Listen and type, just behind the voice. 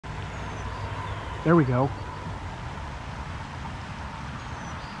There we go.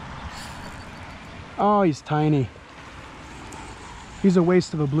 Oh, he's tiny. He's a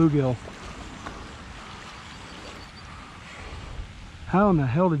waste of a bluegill. How in the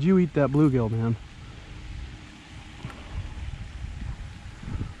hell did you eat that bluegill, man?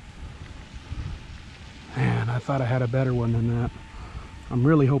 Man, I thought I had a better one than that. I'm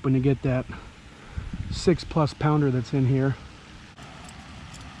really hoping to get that 6+ pounder that's in here.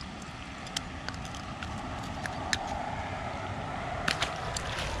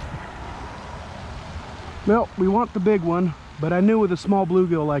 Well, we want the big one, but I knew with a small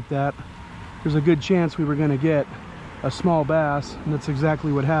bluegill like that, there's a good chance we were going to get a small bass, and that's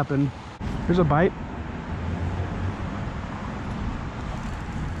exactly what happened. Here's a bite.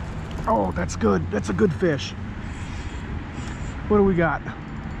 Oh, that's good. That's a good fish. What do we got?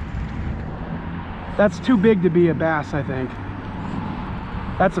 That's too big to be a bass, I think.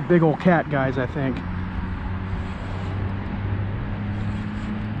 That's a big old cat, guys, I think.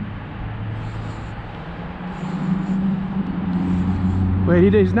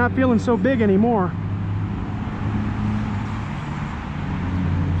 Wait, he's not feeling so big anymore.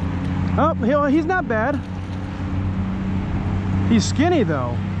 Oh, he's not bad. He's skinny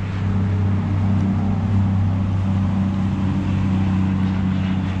though.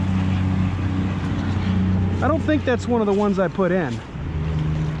 I don't think that's one of the ones I put in.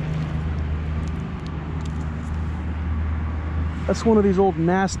 That's one of these old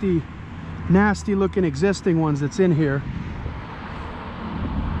nasty looking existing ones that's in here.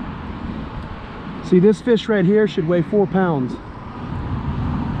 See, this fish right here should weigh 4 pounds.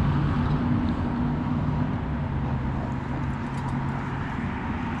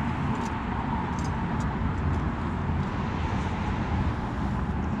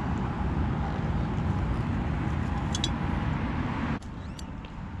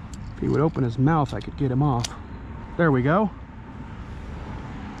 If he would open his mouth, I could get him off. There we go.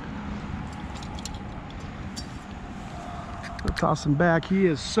 I'll toss him back. He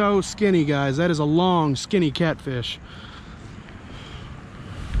is so skinny, guys. That is a long, skinny catfish.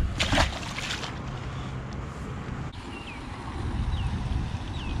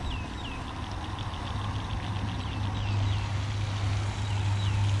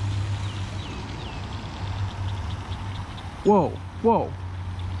 Whoa, whoa.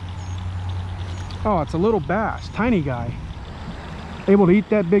 Oh, it's a little bass, tiny guy. Able to eat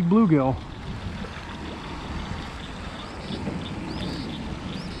that big bluegill.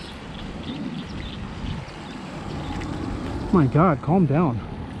 My God, calm down.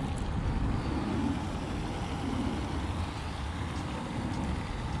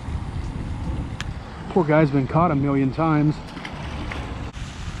 Poor guy's been caught a million times.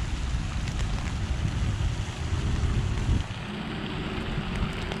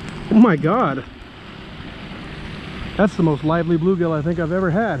 Oh my God. That's the most lively bluegill I think I've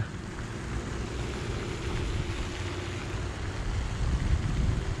ever had.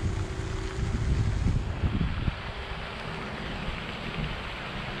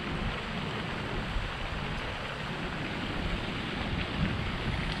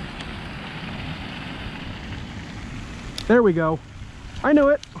 There we go. I knew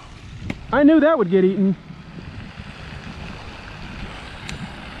it. I knew that would get eaten.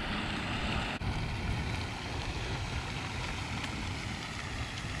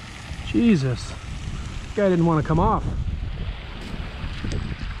 Jesus. Guy didn't want to come off.